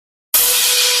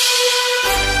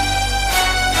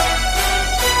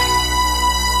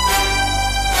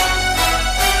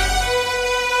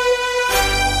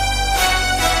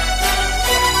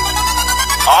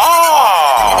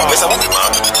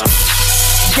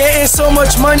Getting so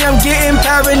much money, I'm getting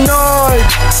paranoid.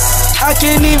 I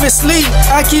can't even sleep,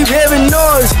 I keep hearing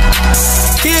noise.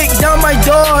 Kick down my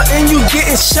door and you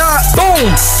getting shot. Boom!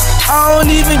 I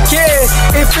don't even care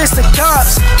if it's the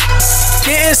cops.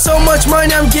 Getting so much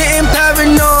money, I'm getting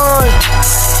paranoid.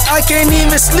 I can't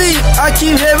even sleep, I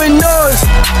keep hearing noise.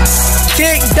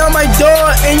 Kick down my door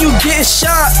and you getting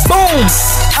shot. Boom!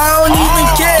 I don't even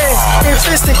care if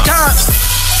it's the cops.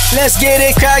 Let's get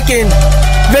it crackin'.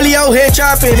 Really out here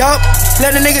trapping, yup.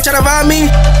 Let a nigga try to rob me,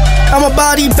 I'ma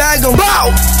body bag him.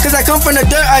 Wow! Cause I come from the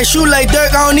dirt, I shoot like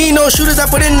dirt. I don't need no shooters, I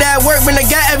put in that work. When they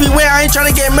got everywhere, I ain't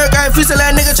tryna get murk. I refuse to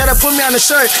let a nigga try to put me on the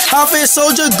shirt. Outfit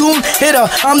soldier, goon, hitter,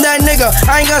 I'm that nigga.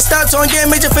 I ain't gonna stop till I'm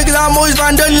getting major figures. I'm always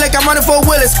riding dirty like I'm running for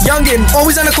Willis. Youngin',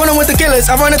 always on the corner with the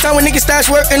killers. I run the time when niggas stash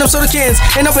work and them soda cans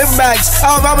and them paper bags.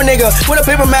 I'll rob a nigga with a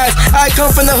paper mask. I come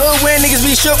from the hood where niggas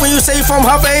be shook. When you say you from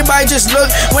Huffer, everybody just look.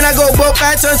 When I go broke,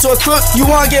 I turn to a crook. You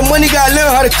wanna get money, gotta learn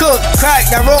how to cook. Crack,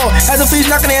 that raw, as a feast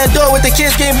knocking on the door with the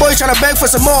kids, Game Boy trying to beg for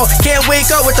some more. Can't wake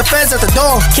up with the feds at the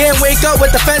door. Can't wake up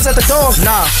with the feds at the door.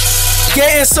 Nah.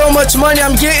 Getting so much money,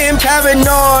 I'm getting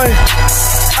paranoid.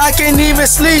 I can't even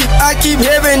sleep, I keep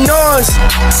hearing noise.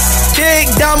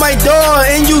 Kick down my door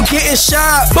and you getting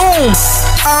shot. Boom!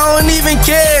 I don't even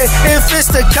care if it's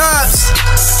the cops.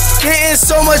 Getting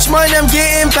so much money, I'm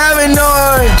getting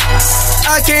paranoid.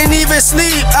 I can't even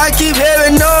sleep, I keep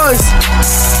hearing noise.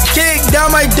 Kick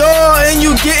down my door and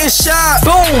you getting shot.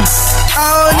 Boom! I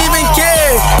don't even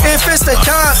care if it's the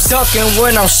cops. Ducking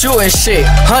when I'm shooting shit.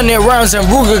 100 rounds and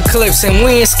Ruger clips, and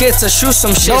we ain't scared to shoot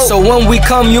some shit. Nope. So when we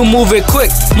come, you move it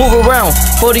quick. Move around.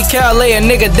 40 cal, lay a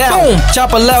nigga down. Boom!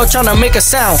 Chop a loud, tryna make a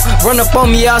sound. Run up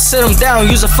on me, I'll sit him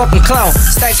down. Use a fucking clown.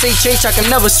 Stacks HH, I can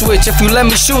never switch. If you let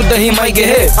me shoot, then he might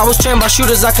get hit. I was trained by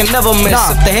shooters, I can never miss.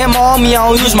 Nah. If the hammer on me, I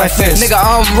don't use my fist. Nigga,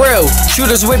 I'm real.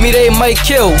 Shooters with me, they might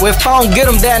kill. If I don't get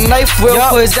him, that knife will.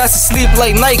 Put his ass to sleep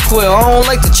like NyQuil. I don't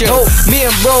like to chill. Me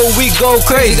and bro, we go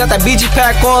crazy. Got that BG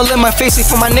pack all in my face.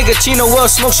 For my nigga Chino, well,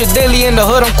 smoke shit daily in the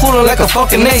hood. I'm coolin' like a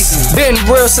fucking ace. Been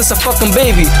real since a fucking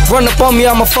baby. Run up on me,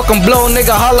 I'ma fucking blow.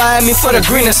 Nigga, holla at me for the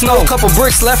green and snow. Couple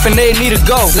bricks left and they need to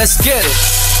go. Let's get it.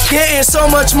 Getting so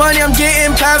much money, I'm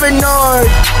getting paranoid.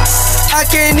 I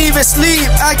can't even sleep,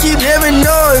 I keep hearing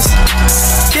noise.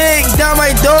 Kick down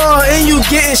my door and you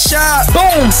getting shot.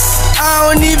 Boom! I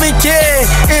don't even care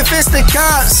if it's the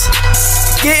cops.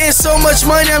 Getting so much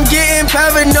money, I'm getting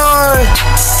paranoid.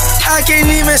 I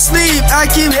can't even sleep, I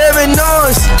keep hearing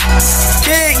noise.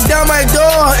 Kick down my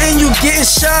door and you getting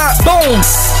shot. Boom!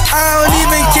 I don't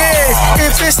even care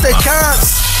if it's the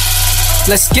cops.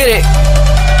 Let's get it.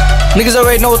 Niggas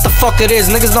already know what the fuck it is.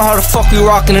 Niggas know how the fuck we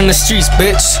rockin' in the streets,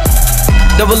 bitch.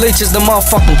 Double H is the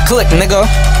motherfucking click, nigga.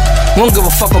 We don't give a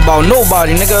fuck about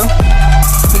nobody, nigga.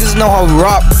 Niggas know how we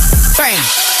rock. Bang!